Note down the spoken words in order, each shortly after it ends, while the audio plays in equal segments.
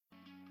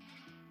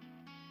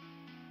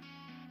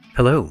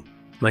Hello,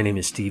 my name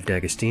is Steve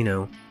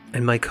D'Agostino,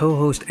 and my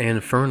co-host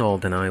Anne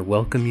Fernald and I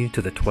welcome you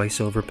to the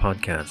Twice Over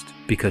podcast,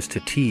 because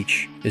to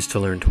teach is to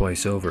learn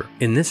twice over.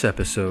 In this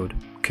episode,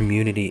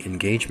 Community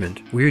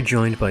Engagement, we are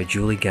joined by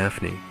Julie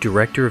Gafney,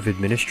 Director of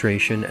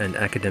Administration and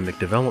Academic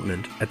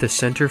Development at the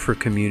Center for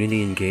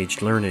Community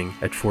Engaged Learning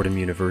at Fordham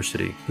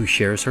University, who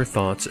shares her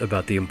thoughts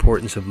about the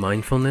importance of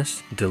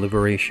mindfulness,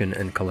 deliberation,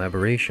 and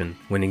collaboration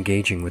when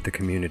engaging with the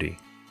community.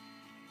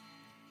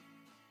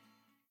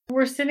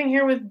 We're sitting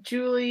here with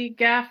Julie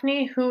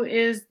Gafney, who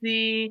is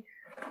the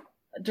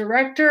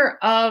Director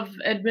of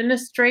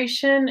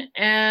Administration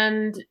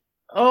and,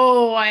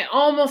 I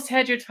almost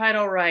had your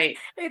title right.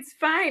 It's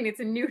fine. It's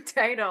a new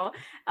title.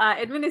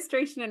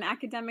 Administration and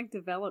Academic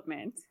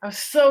Development. I was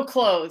so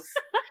close.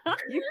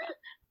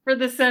 For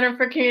the Center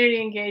for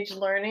Community Engaged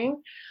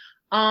Learning.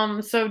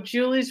 So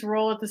Julie's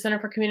role at the Center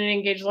for Community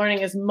Engaged Learning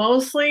is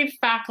mostly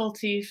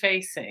faculty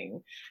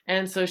facing.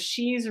 And so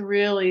she's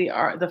really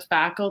the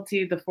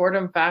faculty, the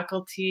Fordham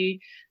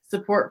faculty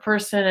support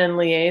person and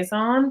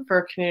liaison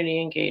for community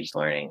engaged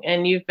learning.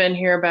 And you've been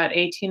here about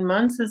 18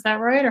 months, is that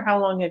right? Or how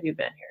long have you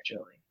been here,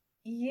 Julie?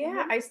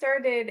 Yeah, I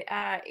started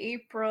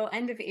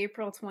end of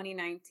April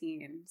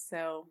 2019.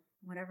 So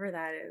whatever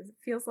that is, it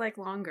feels like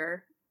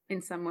longer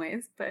in some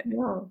ways, but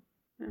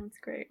that's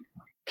great.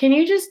 Can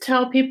you just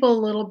tell people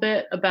a little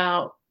bit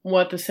about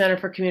what the Center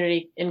for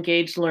Community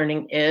Engaged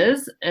Learning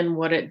is and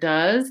what it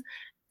does?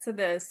 So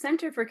the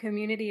Center for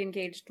Community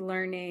Engaged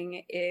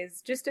Learning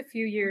is just a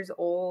few years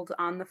old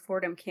on the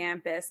Fordham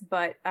campus,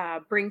 but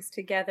brings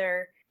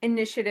together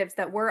initiatives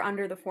that were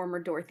under the former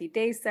Dorothy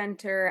Day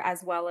Center,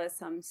 as well as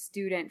some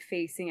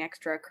student-facing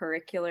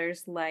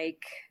extracurriculars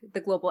like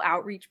the Global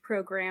Outreach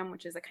Program,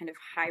 which is a kind of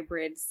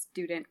hybrid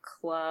student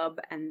club.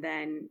 And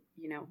then,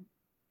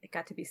 it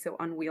got to be so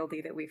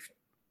unwieldy that we've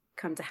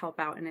come to help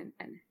out and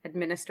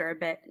administer a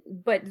bit.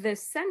 But the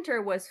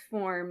center was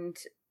formed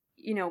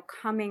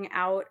coming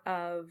out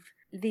of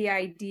the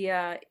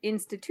idea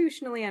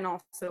institutionally and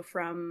also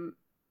from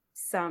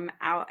some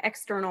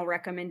external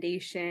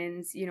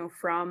recommendations,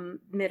 from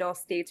Middle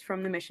States,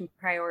 from the Mission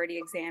Priority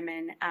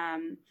Examine,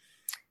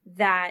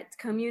 that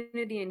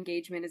community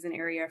engagement is an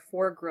area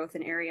for growth,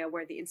 an area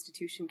where the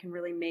institution can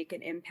really make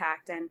an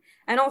impact,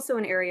 and also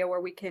an area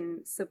where we can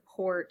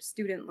support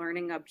student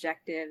learning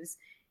objectives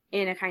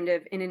in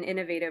an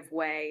innovative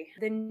way.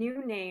 The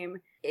new name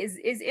is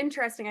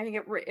interesting. I think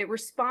it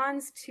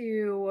responds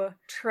to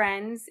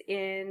trends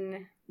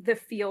in the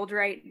field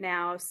right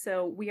now.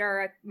 So we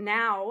are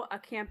now a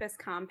Campus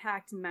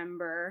Compact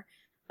member.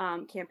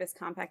 Campus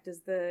Compact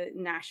is the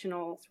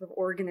national sort of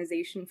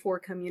organization for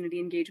community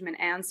engagement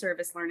and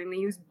service learning. They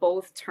use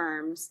both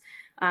terms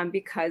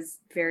because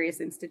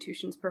various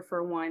institutions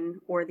prefer one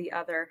or the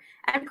other.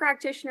 And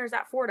practitioners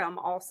at Fordham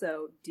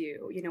also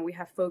do. We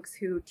have folks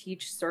who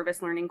teach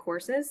service learning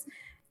courses,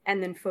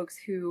 and then folks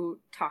who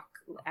talk,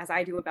 as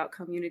I do, about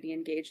community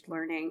engaged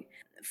learning.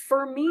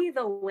 For me,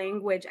 the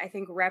language, I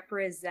think,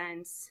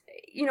 represents,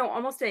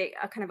 almost a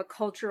kind of a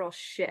cultural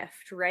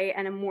shift, right?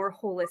 And a more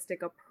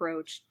holistic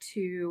approach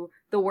to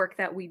the work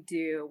that we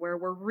do, where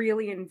we're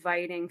really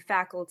inviting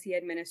faculty,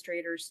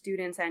 administrators,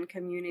 students, and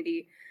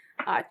community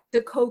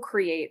to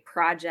co-create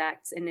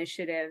projects,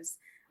 initiatives,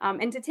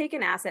 and to take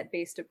an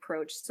asset-based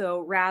approach.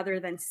 So rather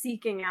than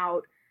seeking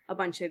out a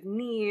bunch of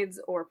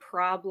needs or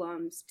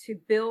problems, to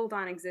build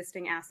on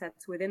existing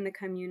assets within the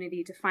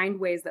community, to find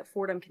ways that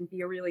Fordham can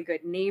be a really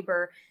good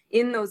neighbor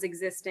in those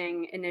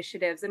existing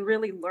initiatives, and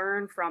really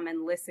learn from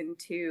and listen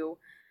to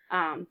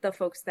the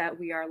folks that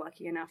we are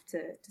lucky enough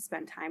to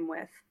spend time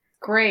with.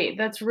 Great.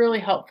 That's really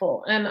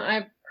helpful. And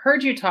I've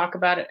heard you talk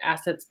about an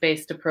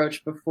assets-based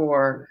approach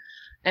before,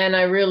 and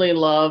I really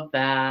love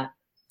that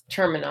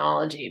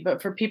terminology.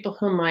 But for people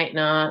who might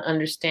not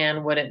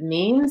understand what it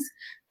means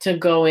to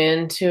go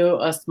into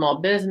a small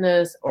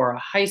business or a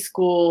high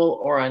school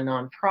or a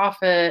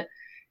nonprofit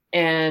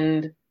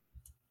and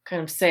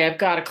kind of say, I've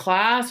got a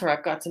class, or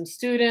I've got some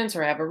students,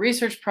 or I have a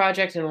research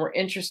project and we're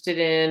interested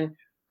in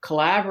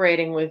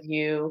collaborating with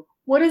you,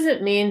 what does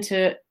it mean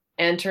to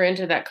enter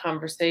into that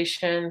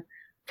conversation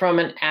from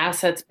an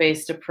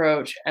assets-based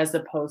approach as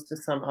opposed to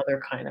some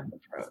other kind of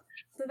approach?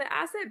 So the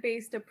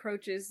asset-based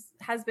approach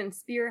has been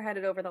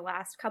spearheaded over the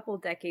last couple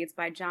decades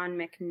by John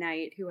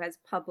McKnight, who has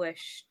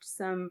published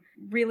some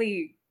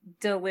really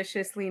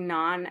deliciously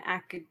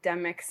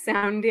non-academic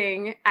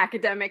sounding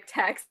academic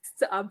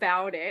texts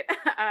about it,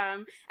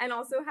 and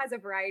also has a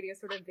variety of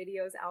sort of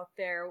videos out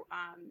there.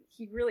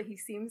 He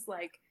seems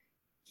like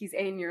he's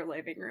in your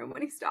living room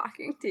when he's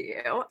talking to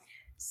you.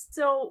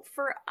 So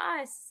for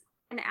us,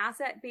 an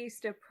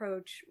asset-based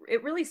approach,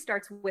 it really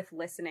starts with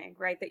listening,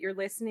 right? That you're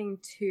listening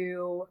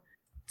to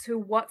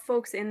what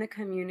folks in the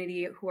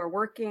community who are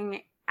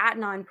working at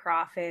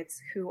nonprofits,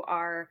 who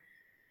are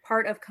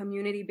part of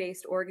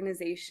community-based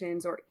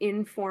organizations or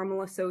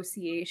informal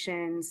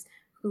associations,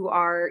 who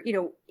are,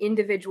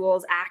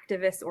 individuals,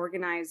 activists,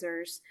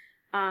 organizers,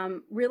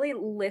 really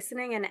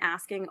listening and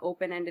asking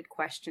open-ended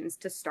questions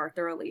to start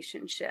the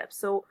relationship.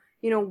 So,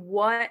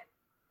 what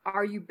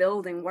are you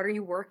building? What are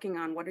you working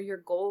on? What are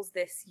your goals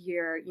this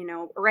year?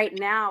 Right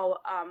now,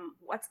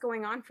 what's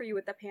going on for you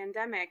with the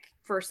pandemic?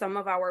 For some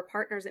of our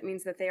partners, it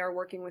means that they are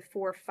working with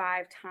 4 or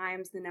 5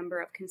 times the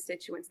number of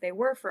constituents they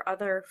were. For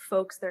other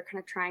folks, they're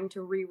kind of trying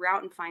to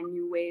reroute and find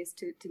new ways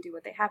to do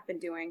what they have been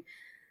doing.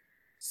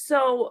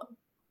 So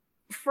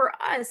for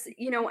us,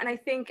 and I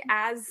think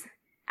as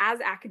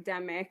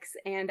academics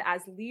and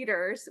as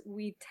leaders,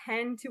 we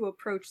tend to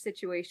approach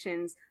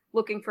situations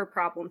looking for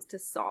problems to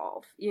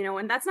solve,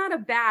 and that's not a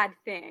bad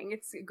thing.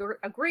 It's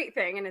a great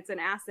thing, and it's an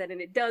asset,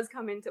 and it does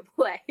come into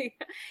play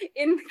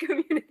in the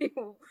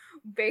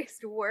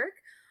community-based work.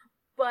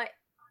 But,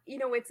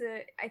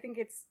 I think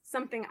it's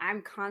something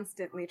I'm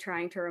constantly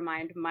trying to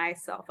remind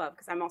myself of,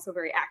 because I'm also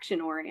very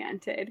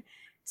action-oriented,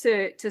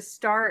 to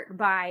start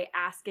by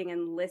asking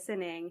and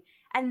listening,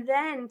 and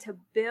then to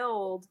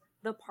build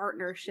the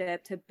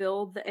partnership, to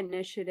build the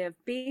initiative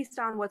based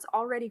on what's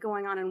already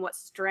going on and what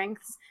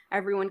strengths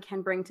everyone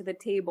can bring to the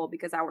table,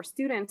 because our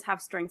students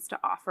have strengths to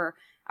offer,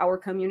 our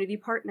community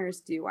partners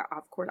do,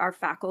 of course, our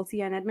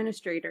faculty and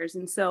administrators.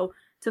 And so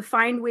to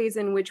find ways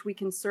in which we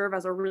can serve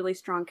as a really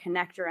strong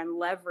connector and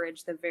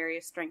leverage the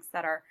various strengths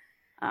that are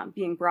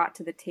being brought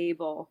to the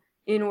table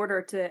in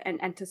order to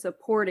and to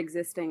support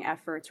existing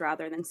efforts,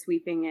 rather than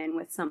sweeping in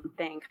with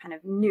something kind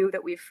of new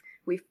that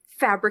we've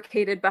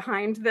fabricated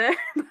behind the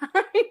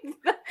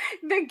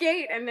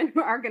gate, and then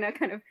are going to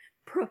kind of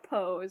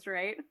propose,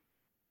 right?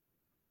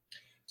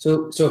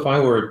 So if I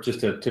were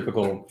just a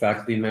typical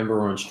faculty member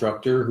or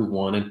instructor who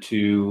wanted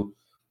to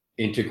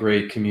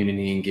integrate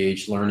community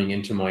engaged learning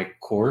into my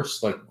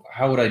course, like,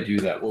 how would I do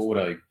that? What would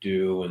I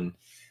do, and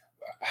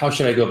how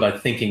should I go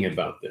about thinking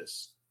about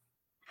this?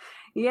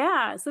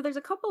 Yeah, so there's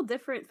a couple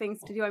different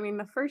things to do. I mean,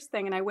 the first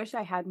thing, and I wish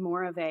I had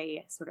more of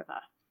a sort of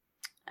a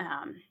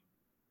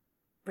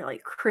really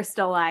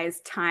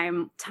crystallized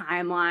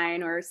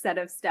timeline or set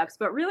of steps,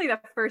 but really the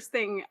first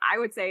thing I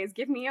would say is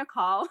give me a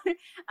call,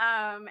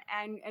 and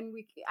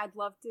I'd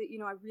love to.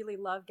 I really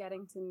love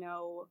getting to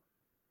know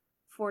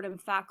Fordham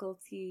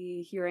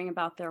faculty, hearing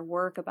about their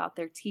work, about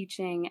their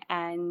teaching,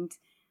 and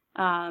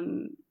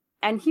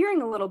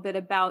hearing a little bit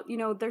about,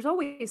 there's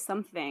always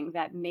something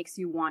that makes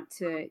you want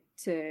to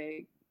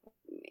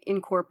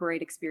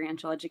incorporate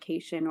experiential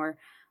education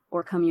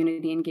or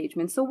community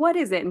engagement. So what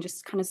is it? And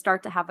just kind of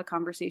start to have a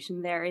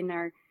conversation there. In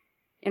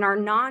our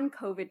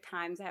non-COVID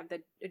times, I have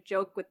a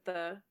joke with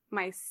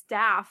my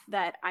staff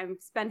that I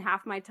spend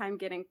half my time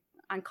getting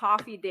on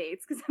coffee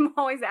dates, because I'm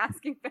always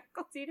asking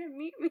faculty to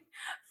meet me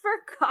for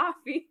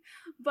coffee.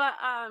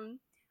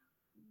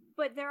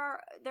 But there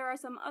are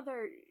some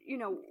other,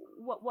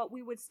 what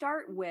we would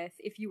start with,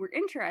 if you were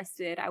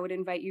interested, I would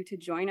invite you to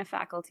join a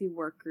faculty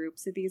work group.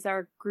 So these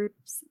are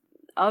groups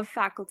of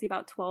faculty,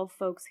 about 12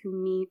 folks, who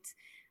meet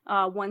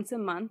once a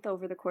month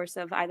over the course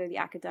of either the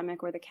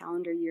academic or the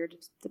calendar year,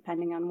 just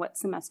depending on what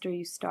semester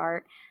you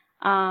start.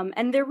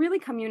 And they're really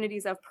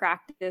communities of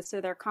practice. So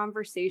they're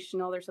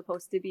conversational. They're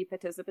supposed to be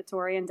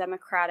participatory and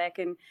democratic.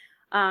 And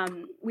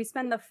we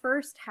spend the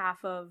first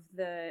half of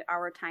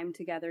our time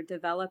together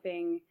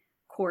developing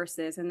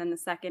courses, and then the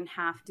second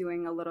half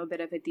doing a little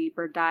bit of a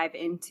deeper dive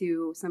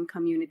into some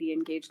community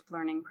engaged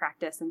learning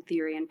practice and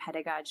theory and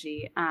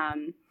pedagogy.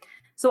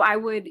 So I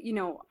would,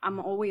 I'm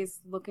always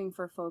looking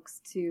for folks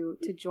to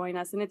join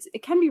us, and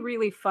it can be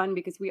really fun,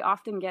 because we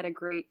often get a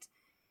great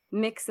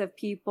mix of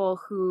people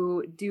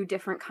who do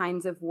different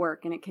kinds of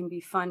work, and it can be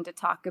fun to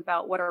talk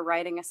about what a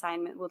writing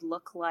assignment would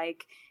look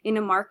like in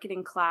a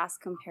marketing class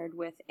compared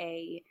with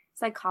a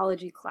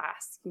psychology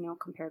class,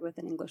 compared with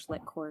an English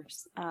lit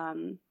course.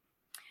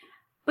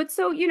 But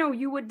so,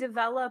 you would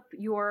develop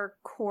your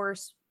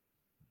course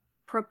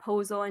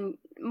proposal, and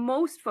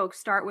most folks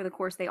start with a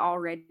course they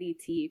already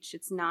teach.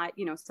 It's not,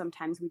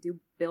 sometimes we do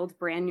build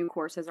brand new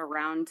courses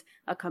around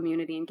a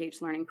community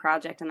engaged learning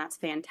project, and that's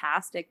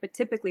fantastic. But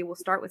typically we'll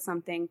start with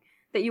something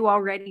that you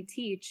already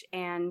teach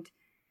and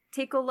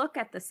take a look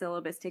at the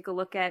syllabus, take a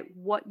look at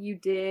what you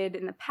did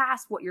in the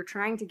past, what you're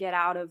trying to get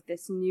out of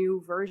this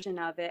new version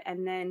of it,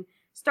 and then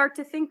start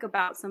to think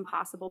about some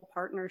possible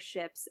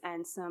partnerships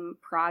and some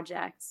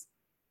projects.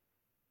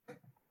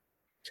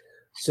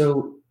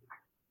 So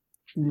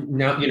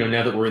now,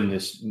 now that we're in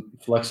this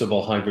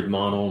flexible hybrid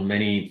model,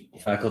 many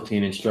faculty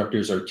and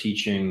instructors are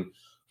teaching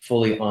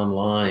fully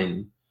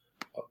online.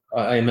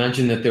 I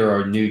imagine that there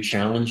are new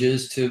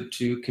challenges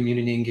to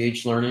community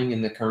engaged learning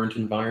in the current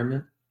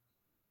environment.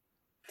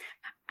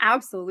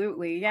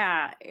 Absolutely.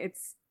 Yeah.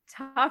 It's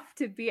tough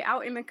to be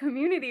out in the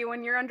community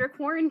when you're under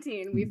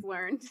quarantine, we've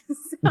learned.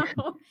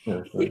 So,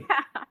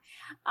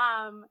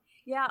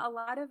 yeah, a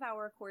lot of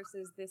our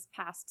courses this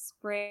past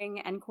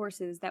spring and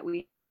courses that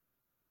we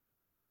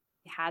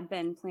had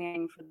been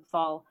planning for the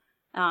fall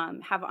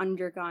have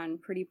undergone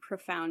pretty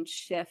profound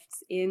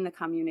shifts in the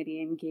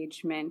community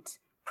engagement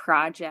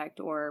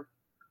project or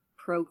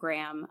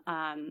program.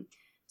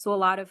 So a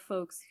lot of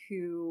folks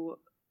who,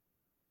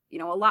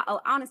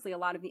 honestly, a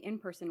lot of the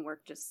in-person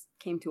work just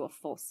came to a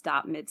full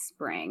stop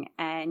mid-spring,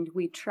 and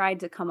we tried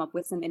to come up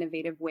with some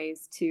innovative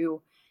ways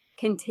to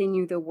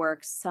continue the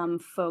work. Some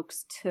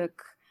folks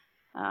took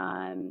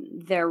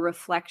their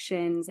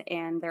reflections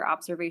and their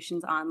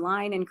observations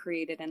online and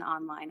created an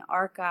online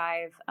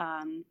archive.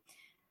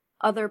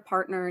 Other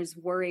partners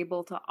were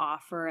able to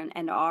offer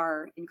and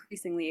are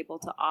increasingly able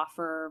to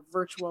offer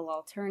virtual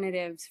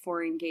alternatives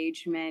for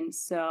engagement.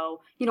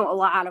 So, a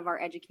lot of our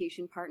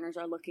education partners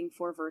are looking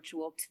for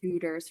virtual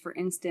tutors, for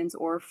instance,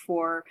 or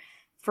for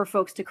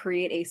folks to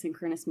create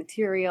asynchronous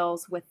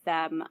materials with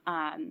them.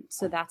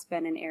 So that's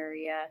been an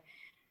area.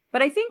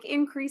 But I think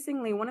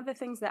increasingly, one of the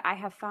things that I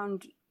have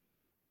found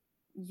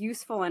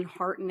useful and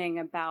heartening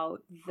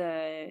about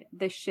the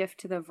shift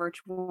to the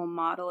virtual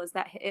model is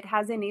that it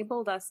has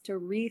enabled us to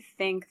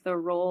rethink the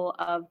role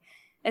of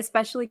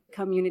especially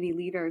community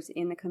leaders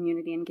in the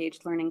community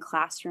engaged learning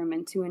classroom,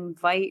 and to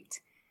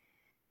invite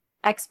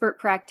expert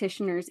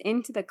practitioners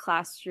into the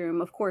classroom,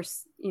 of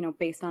course,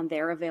 based on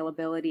their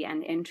availability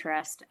and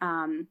interest,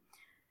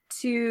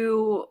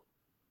 to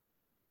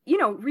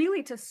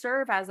really to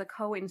serve as a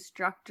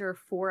co-instructor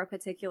for a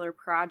particular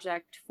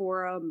project,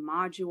 for a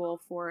module,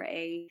 for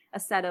a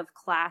set of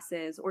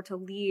classes, or to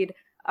lead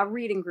a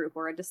reading group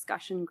or a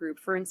discussion group.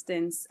 For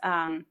instance,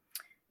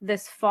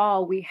 this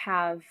fall, we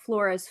have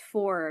Flores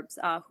Forbes,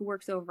 who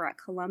works over at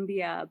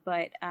Columbia,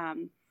 but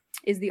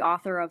is the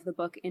author of the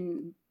book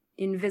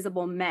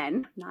Invisible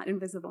Men, not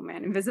Invisible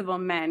Man, Invisible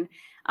Men,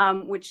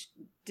 which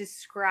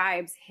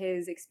describes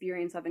his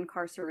experience of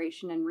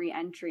incarceration and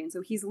reentry. And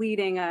so he's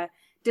leading a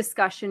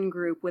discussion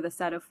group with a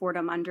set of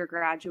Fordham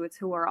undergraduates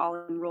who are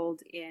all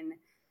enrolled in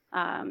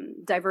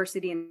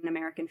diversity in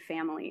American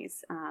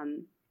families.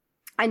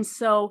 And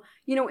so,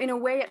 in a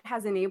way, it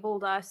has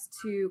enabled us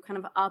to kind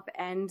of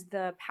upend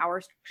the power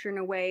structure in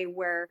a way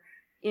where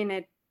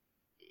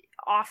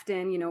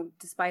often,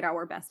 despite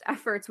our best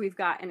efforts, we've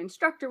got an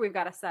instructor, we've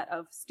got a set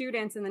of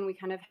students, and then we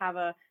kind of have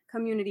a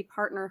community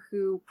partner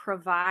who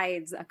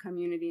provides a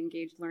community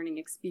engaged learning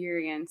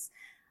experience.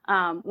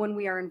 When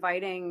we are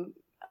inviting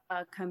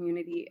a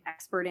community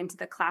expert into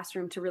the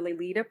classroom to really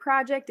lead a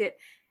project, it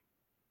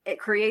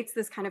creates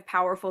this kind of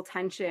powerful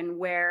tension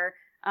where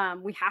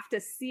we have to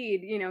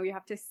cede, you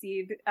have to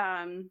cede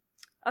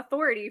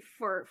authority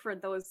for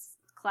those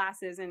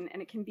classes, and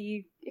it can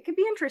be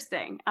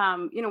interesting.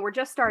 We're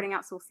just starting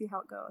out, so we'll see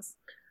how it goes.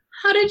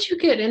 How did you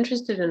get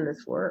interested in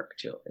this work,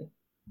 Julie?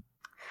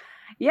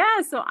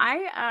 Yeah, so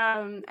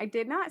I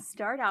did not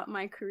start out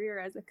my career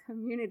as a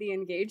community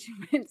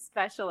engagement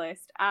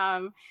specialist.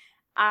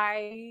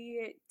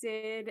 I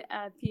did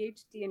a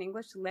PhD in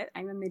English Lit.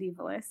 I'm a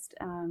medievalist,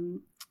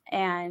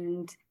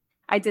 and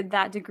I did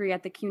that degree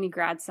at the CUNY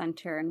Grad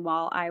Center. And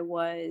while I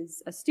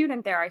was a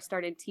student there, I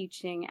started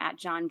teaching at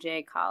John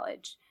Jay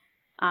College,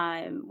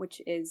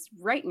 which is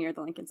right near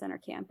the Lincoln Center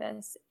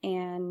campus.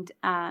 And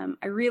I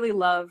really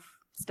love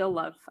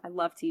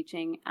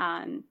teaching.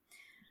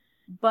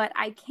 But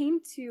I came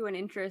to an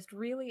interest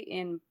really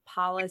in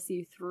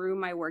policy through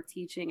my work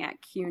teaching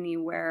at CUNY,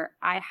 where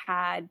I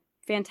had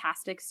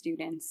fantastic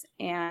students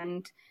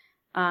and,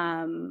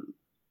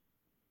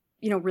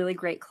 really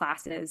great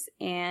classes.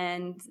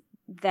 And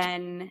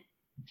then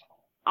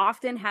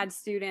often had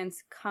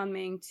students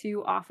coming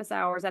to office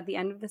hours at the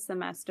end of the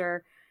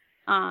semester,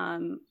 a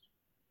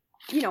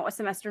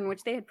semester in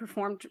which they had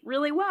performed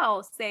really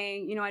well,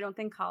 saying, I don't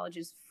think college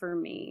is for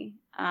me.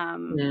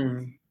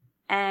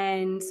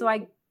 And so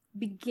I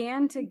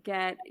began to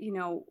get,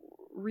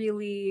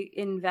 really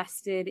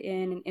invested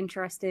in and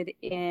interested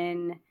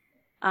in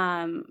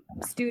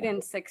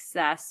student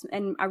success.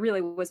 And I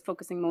really was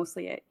focusing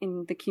mostly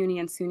in the CUNY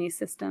and SUNY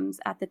systems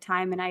at the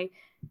time. And I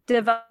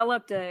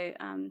developed a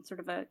sort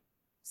of a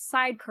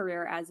side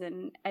career as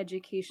an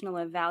educational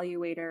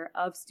evaluator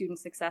of student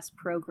success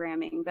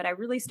programming. But I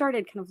really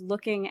started kind of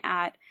looking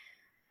at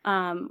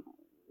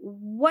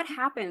what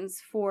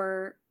happens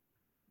for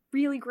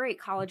really great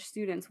college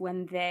students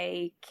when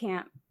they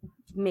can't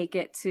make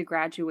it to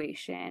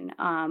graduation,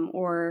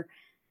 or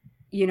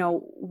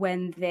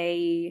when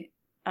they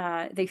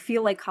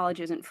feel like college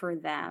isn't for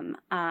them.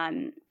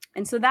 And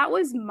so that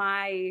was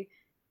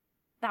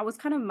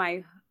kind of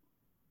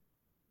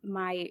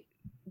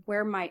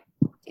where my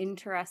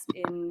interest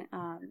in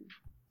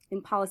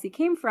policy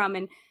came from.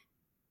 And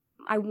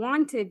I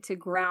wanted to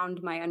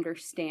ground my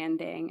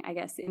understanding, I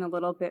guess, in a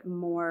little bit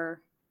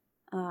more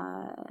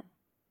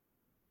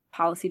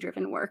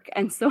policy-driven work.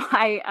 And so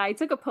I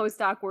took a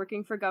postdoc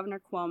working for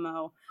Governor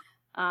Cuomo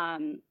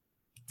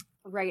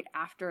right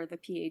after the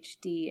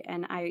PhD.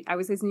 And I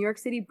was his New York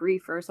City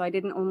briefer, so I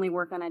didn't only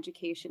work on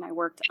education. I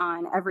worked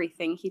on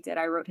everything he did.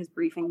 I wrote his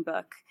briefing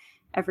book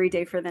every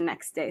day for the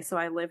next day. So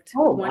I lived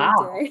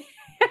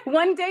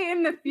one day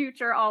in the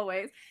future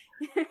always.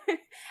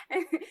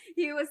 And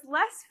he was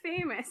less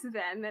famous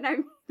then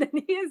than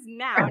he is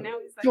now. Now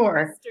he's like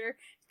Mr.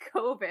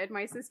 COVID.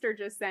 My sister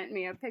just sent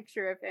me a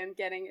picture of him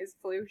getting his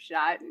flu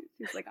shot.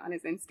 He's like on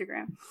his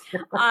Instagram.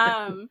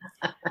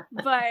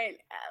 But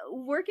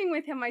working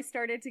with him, I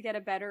started to get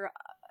a better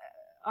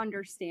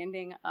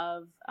understanding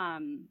of,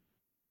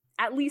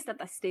 at least at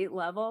the state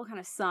level, kind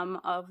of some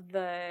of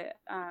the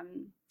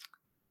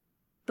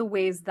the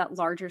ways that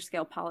larger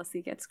scale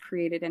policy gets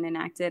created and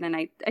enacted. And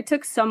I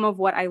took some of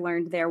what I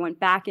learned there, went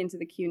back into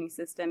the CUNY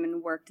system,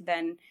 and worked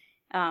then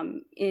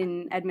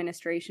in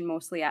administration,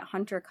 mostly at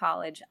Hunter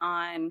College,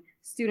 on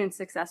student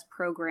success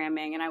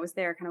programming. And I was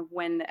there kind of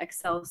when the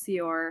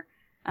Excelsior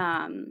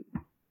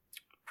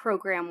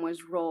program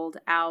was rolled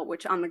out,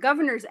 which on the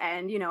governor's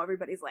end,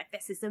 everybody's like,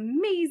 this is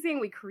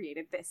amazing, we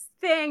created this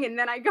thing. And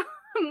then I'm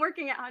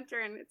working at Hunter,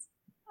 and it's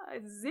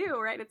a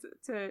zoo, right? It's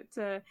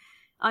to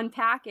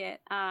unpack it.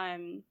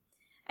 And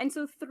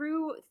so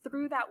through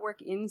that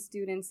work in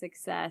student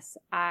success,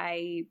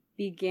 I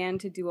began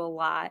to do a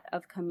lot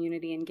of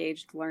community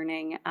engaged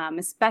learning,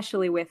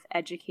 especially with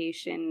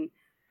education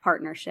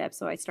partnerships.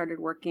 So I started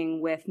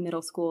working with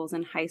middle schools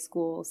and high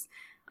schools,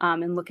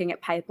 and looking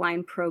at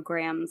pipeline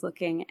programs,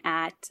 looking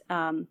at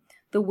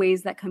the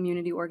ways that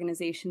community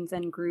organizations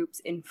and groups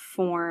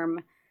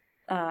inform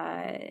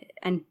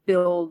and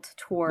build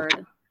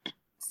toward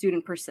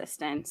student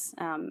persistence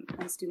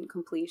and student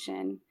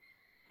completion.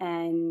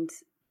 And,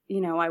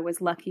 I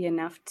was lucky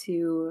enough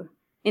to,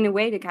 in a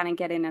way, to kind of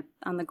get in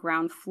on the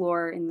ground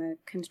floor in the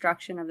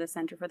construction of the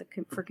Center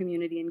for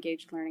Community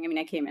Engaged Learning. I mean,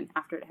 I came in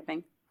after it had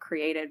been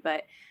created,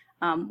 but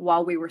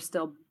while we were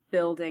still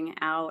building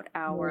out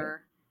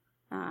our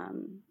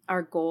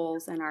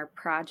goals and our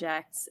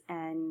projects.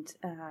 And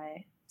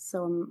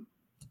so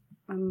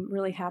I'm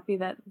really happy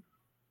that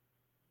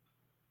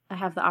I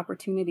have the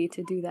opportunity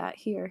to do that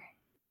here.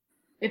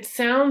 It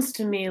sounds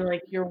to me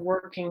like you're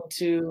working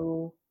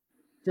to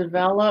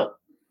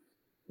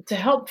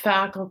help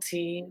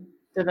faculty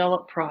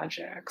develop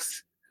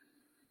projects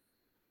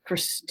for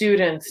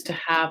students to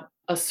have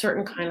a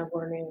certain kind of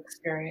learning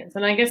experience.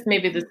 And I guess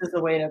maybe this is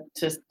a way to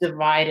just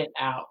divide it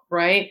out,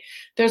 right?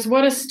 There's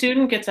what a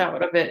student gets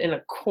out of it in a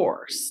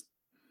course.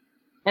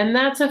 And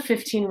that's a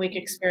 15-week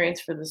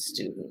experience for the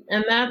student.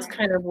 And that's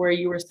kind of where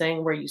you were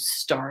saying where you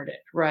started,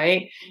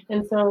 right?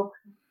 And so,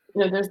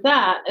 there's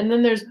that. And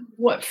then there's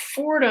what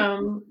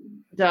Fordham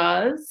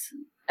does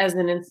as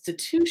an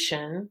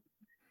institution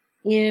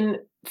in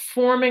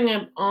forming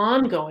an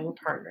ongoing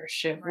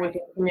partnership with a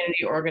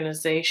community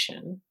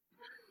organization.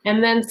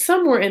 And then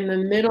somewhere in the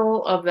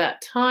middle of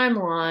that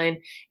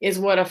timeline is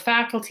what a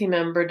faculty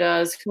member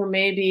does who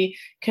maybe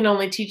can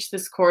only teach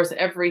this course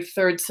every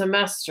third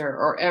semester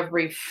or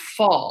every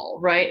fall,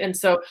 right? And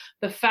so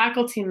the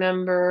faculty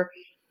member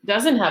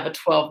doesn't have a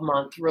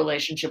 12-month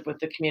relationship with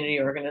the community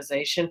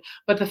organization,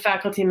 but the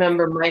faculty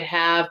member might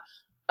have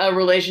a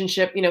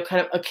relationship,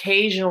 kind of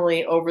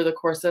occasionally over the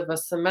course of a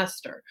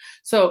semester.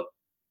 So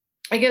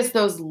I guess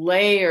those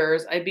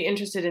layers, I'd be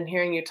interested in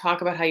hearing you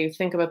talk about how you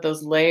think about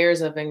those layers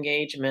of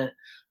engagement,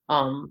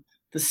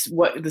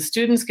 what the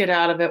students get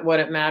out of it, what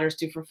it matters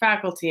to for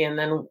faculty, and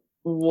then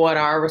what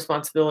our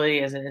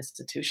responsibility as an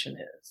institution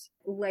is.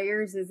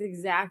 Layers is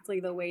exactly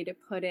the way to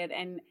put it.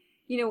 And,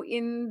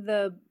 in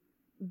the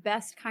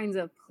best kinds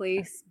of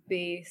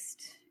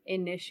place-based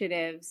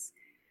initiatives,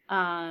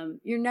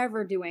 you're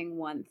never doing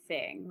one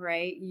thing,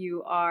 right?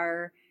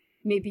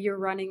 Maybe you're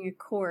running a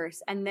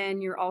course, and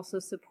then you're also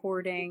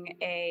supporting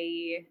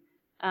a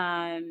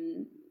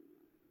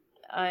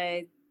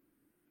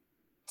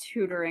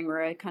tutoring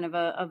or a kind of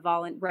a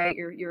volunteer, right?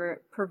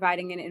 You're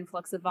providing an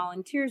influx of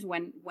volunteers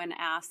when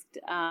asked,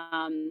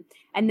 and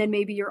then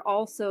maybe you're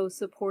also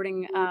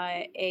supporting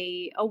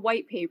a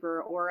white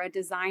paper or a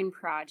design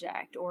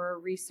project or a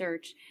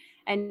research,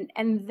 and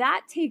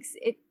that takes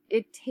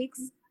it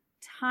takes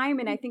time,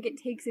 and I think it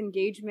takes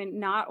engagement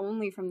not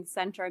only from the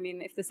center. I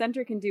mean, if the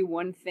center can do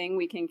one thing,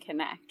 we can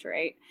connect,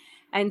 right?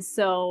 And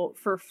so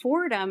for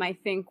Fordham, I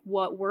think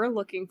what we're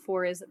looking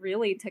for is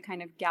really to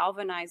kind of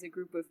galvanize a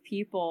group of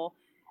people,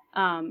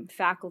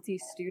 faculty,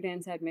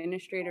 students,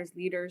 administrators,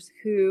 leaders,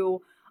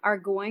 who are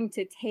going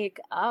to take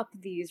up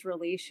these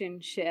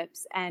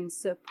relationships and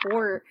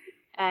support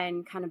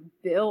and kind of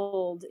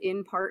build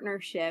in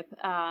partnership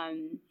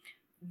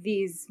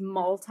these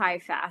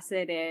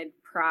multifaceted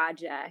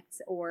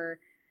projects or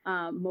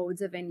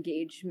modes of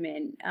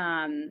engagement.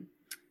 I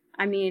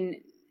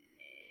mean,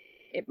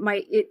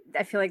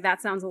 I feel like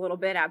that sounds a little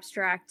bit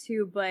abstract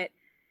too, but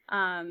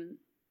I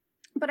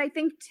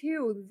think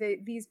too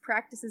that these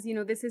practices,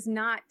 this is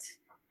not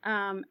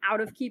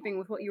out of keeping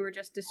with what you were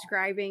just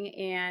describing,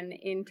 and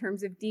in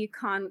terms of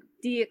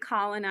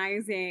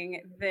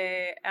decolonizing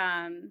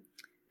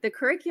the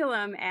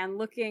curriculum and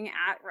looking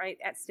at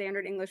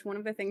standard English. One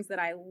of the things that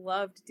I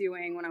loved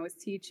doing when I was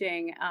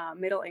teaching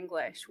Middle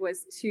English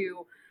was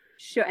to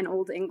show, and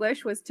Old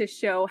English was to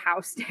show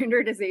how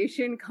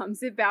standardization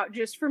comes about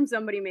just from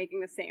somebody making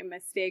the same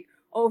mistake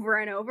over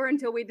and over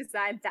until we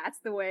decide that's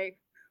the way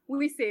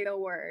we say the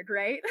word,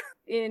 right?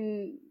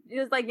 In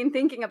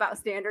thinking about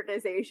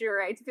standardization,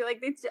 right? To feel like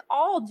it's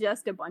all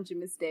just a bunch of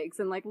mistakes,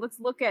 and let's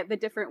look at the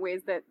different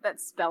ways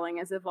that spelling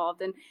has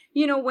evolved. And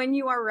when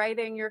you are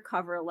writing your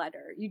cover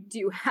letter, you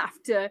do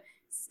have to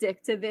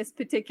stick to this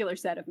particular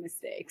set of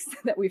mistakes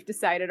that we've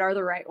decided are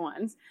the right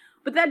ones.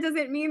 but that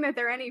doesn't mean that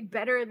they're any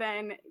better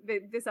than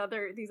these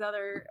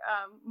other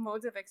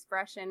modes of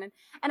expression.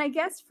 And I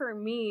guess for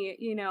me,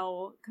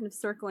 kind of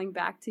circling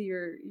back to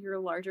your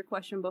larger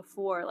question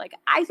before, like,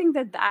 I think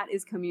that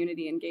is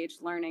community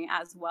engaged learning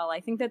as well. I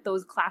think that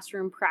those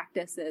classroom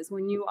practices,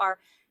 when you are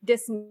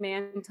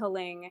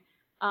dismantling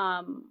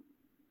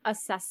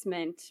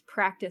assessment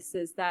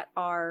practices that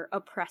are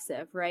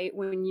oppressive, right?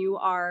 When you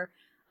are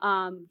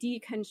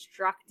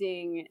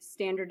deconstructing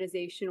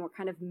standardization or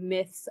kind of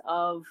myths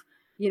of,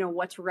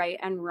 what's right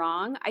and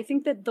wrong, I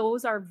think that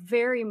those are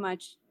very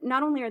much,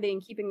 not only are they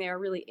in keeping, they are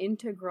really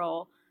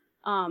integral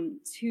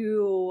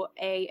to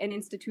an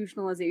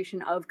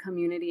institutionalization of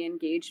community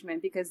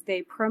engagement, because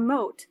they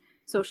promote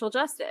social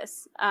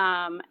justice.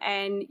 And,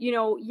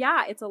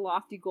 it's a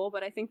lofty goal,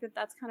 but I think that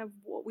that's kind of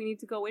what we need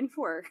to go in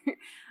for.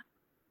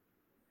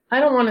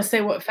 I don't want to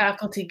say what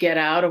faculty get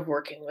out of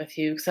working with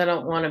you, because I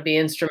don't want to be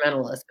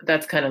instrumentalist, but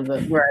that's kind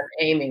of where I'm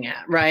aiming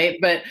at, right?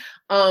 But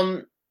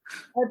a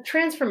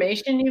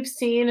transformation you've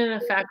seen in a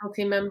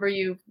faculty member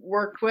you've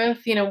worked with,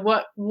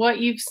 what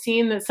you've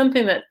seen, that's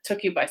something that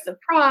took you by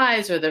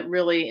surprise or that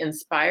really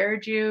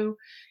inspired you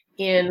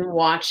in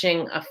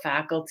watching a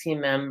faculty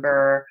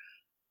member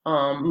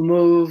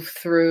move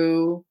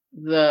through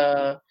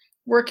the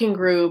working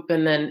group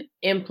and then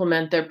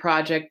implement their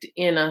project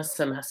in a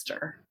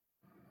semester.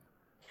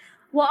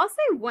 Well, I'll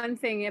say one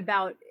thing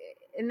about,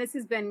 and this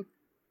has been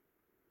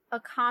a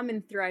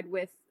common thread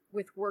with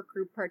work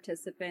group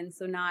participants,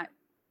 so not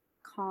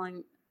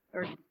calling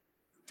or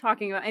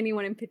talking about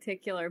anyone in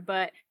particular,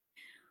 but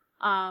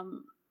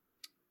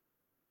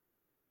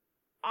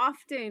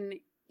often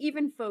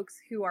even folks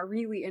who are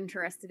really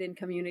interested in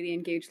community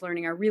engaged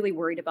learning are really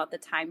worried about the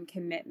time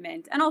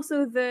commitment and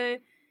also the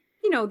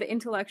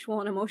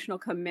intellectual and emotional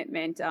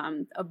commitment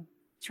of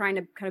trying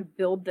to kind of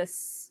build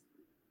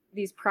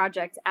these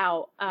projects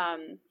out.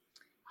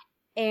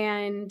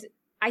 And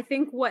I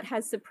think what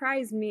has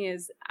surprised me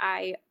is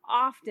I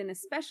often,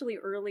 especially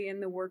early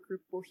in the work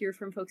group, will hear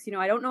from folks,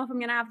 I don't know if I'm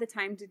going to have the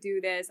time to do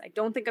this. I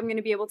don't think I'm going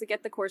to be able to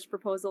get the course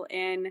proposal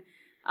in.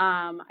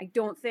 I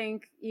don't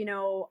think, I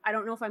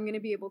don't know if I'm going to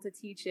be able to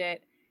teach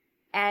it.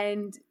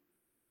 And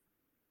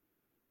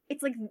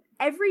it's like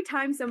every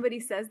time somebody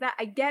says that,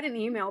 I get an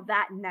email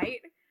that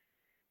night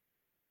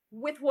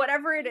with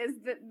whatever it is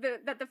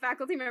that the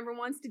faculty member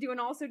wants to do, and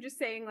also just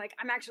saying, like,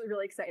 I'm actually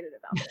really excited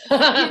about this.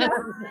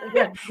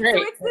 Yeah, great.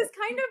 So it's this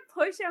kind of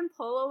push and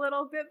pull a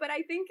little bit, but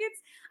I think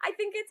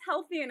it's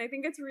healthy, and I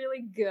think it's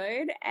really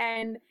good.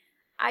 And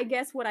I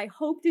guess what I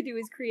hope to do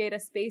is create a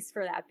space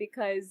for that,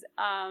 because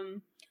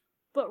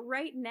but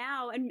right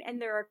now,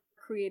 and there are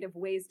creative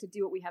ways to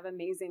do it. We have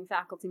amazing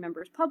faculty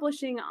members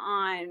publishing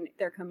on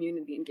their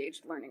community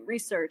engaged learning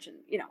research, and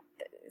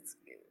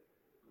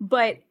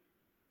but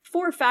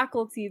for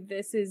faculty,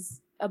 this is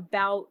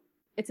about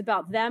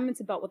them. It's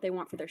about what they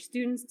want for their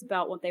students. It's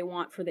about what they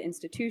want for the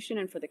institution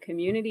and for the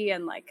community,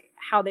 and like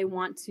how they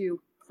want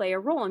to play a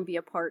role and be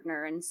a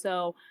partner. And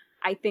so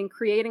I think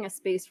creating a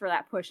space for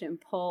that push and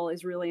pull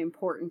is really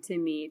important to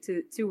me,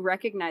 to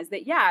recognize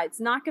that, it's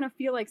not going to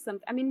feel like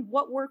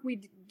what work we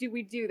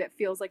do that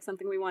feels like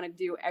something we want to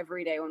do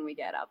every day when we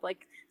get up.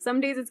 Like,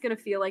 some days it's going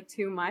to feel like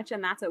too much,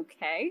 and that's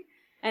okay.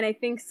 And I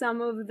think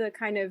some of the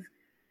kind of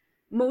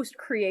most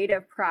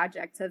creative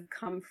projects have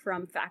come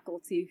from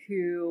faculty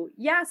who,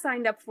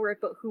 signed up for it,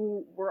 but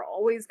who were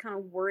always kind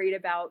of worried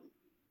about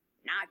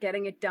not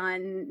getting it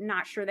done,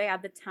 not sure they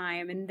had the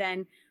time, and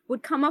then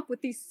would come up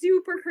with these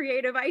super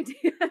creative ideas.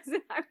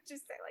 And I would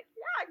just say, like,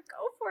 go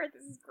for it.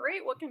 This is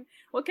great. What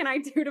can I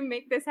do to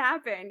make this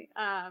happen?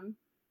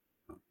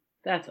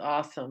 That's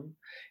awesome.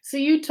 So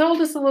you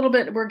told us a little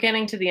bit, we're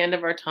getting to the end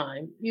of our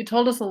time. You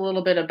told us a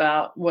little bit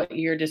about what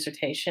your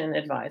dissertation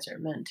advisor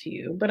meant to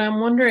you, but I'm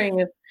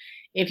wondering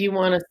if you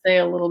want to say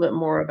a little bit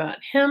more about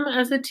him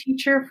as a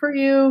teacher for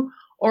you,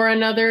 or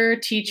another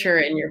teacher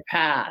in your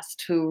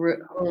past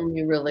whom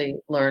you really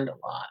learned a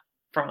lot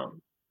from.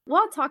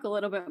 Well, I'll talk a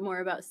little bit more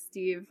about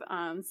Steve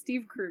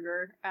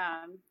Kruger.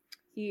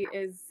 He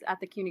is at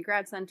the CUNY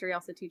Grad Center. He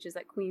also teaches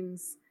at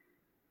Queens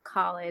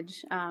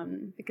College,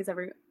 because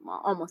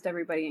almost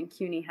everybody in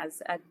CUNY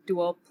has a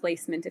dual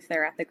placement. If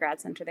they're at the Grad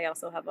Center, they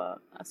also have a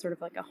sort of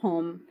like a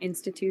home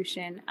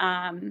institution.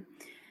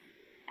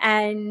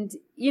 And,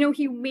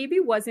 he maybe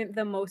wasn't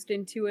the most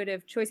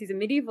intuitive choice. He's a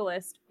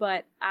medievalist,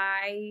 but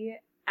I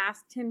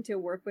asked him to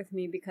work with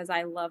me because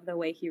I love the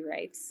way he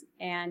writes.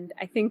 And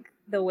I think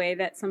the way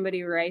that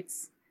somebody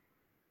writes,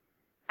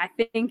 I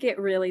think it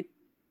really,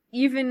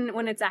 even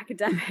when it's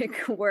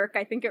academic work,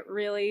 I think it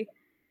really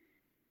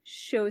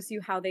shows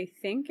you how they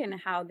think and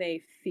how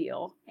they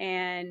feel.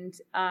 And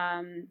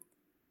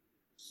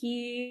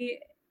he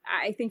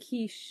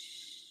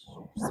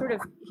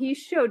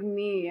showed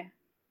me,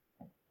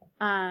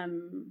 I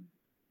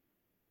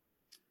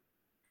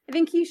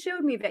think he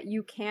showed me that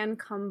you can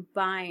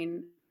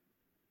combine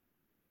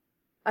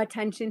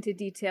attention to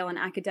detail and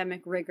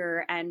academic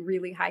rigor and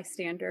really high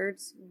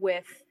standards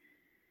with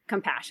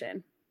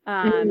compassion.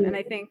 And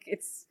I think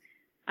it's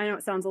I know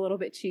it sounds a little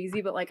bit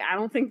cheesy, but like, I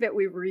don't think that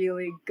we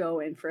really go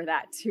in for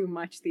that too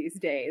much these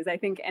days. I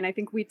think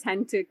we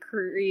tend to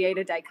create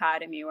a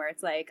dichotomy where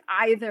it's like,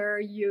 either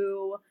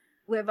you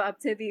live up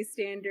to these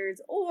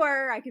standards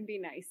or I can be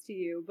nice to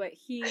you. But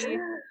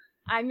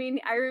I mean,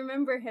 I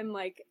remember him,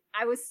 like,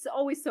 I was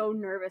always so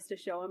nervous to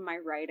show him my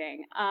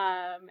writing.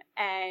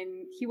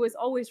 And he was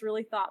always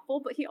really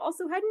thoughtful, but he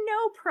also had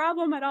no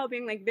problem at all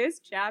being like, this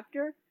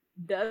chapter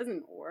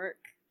doesn't work.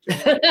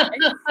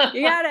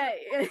 you gotta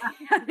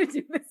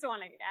do this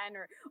one again,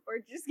 or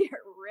just get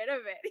rid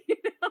of it, you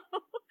know.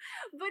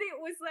 But it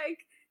was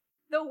like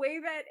the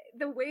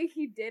way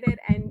he did it,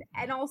 and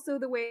also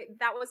the way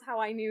that was how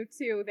I knew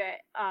too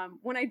that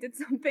when I did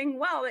something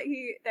well, that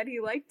he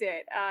liked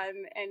it,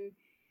 and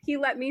he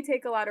let me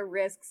take a lot of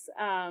risks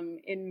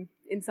in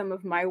some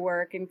of my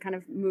work and kind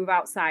of move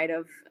outside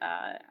of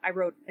I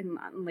wrote in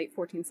late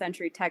 14th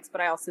century text, but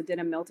I also did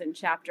a Milton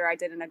chapter, I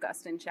did an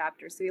Augustine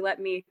chapter, so he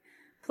let me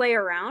play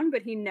around,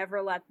 but he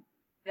never let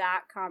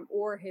that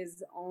or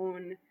his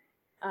own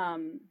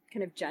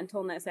kind of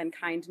gentleness and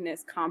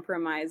kindness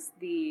compromise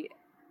the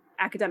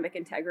academic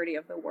integrity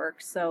of the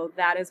work. So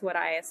that is what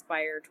I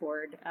aspire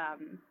toward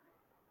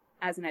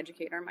as an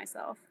educator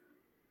myself.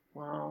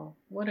 Wow,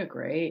 what a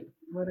great.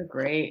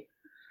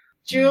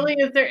 Julie,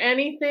 is there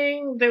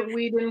anything that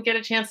we didn't get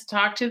a chance to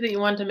talk to that you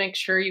wanted to make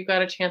sure you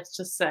got a chance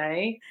to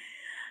say?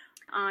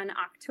 On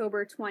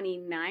October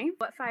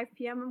 29th at 5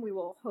 p.m., we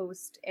will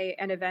host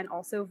an event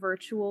also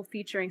virtual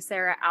featuring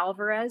Sarah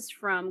Alvarez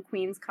from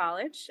Queens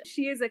College.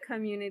 She is a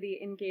community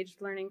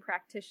engaged learning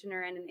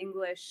practitioner and an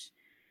English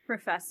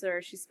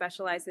professor. She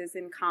specializes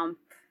in comp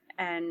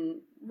and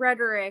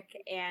rhetoric,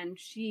 and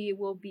she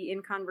will be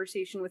in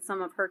conversation with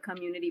some of her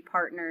community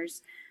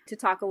partners to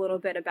talk a little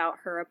bit about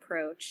her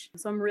approach.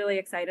 So I'm really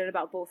excited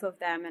about both of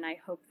them, and I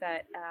hope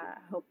that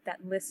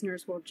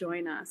listeners will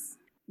join us.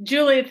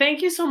 Julie,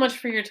 thank you so much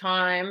for your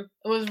time.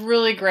 It was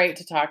really great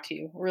to talk to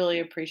you. Really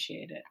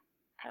appreciate it.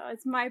 Oh,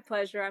 it's my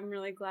pleasure. I'm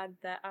really glad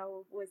that I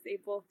was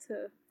able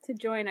to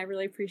join. I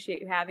really appreciate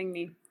you having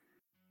me.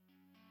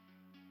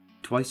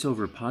 Twice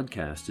Over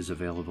Podcast is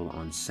available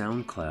on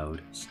SoundCloud,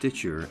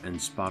 Stitcher, and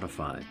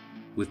Spotify,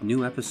 with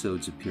new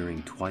episodes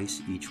appearing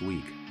twice each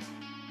week.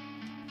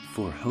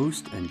 For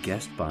host and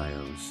guest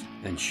bios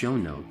and show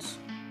notes,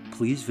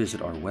 please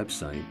visit our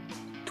website,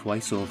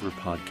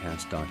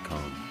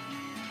 twiceoverpodcast.com.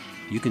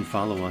 You can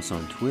follow us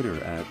on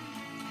Twitter at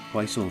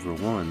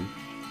twiceover1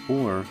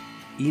 or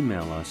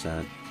email us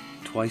at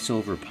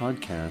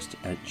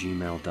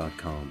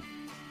twiceoverpodcast@gmail.com.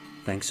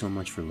 Thanks so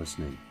much for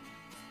listening.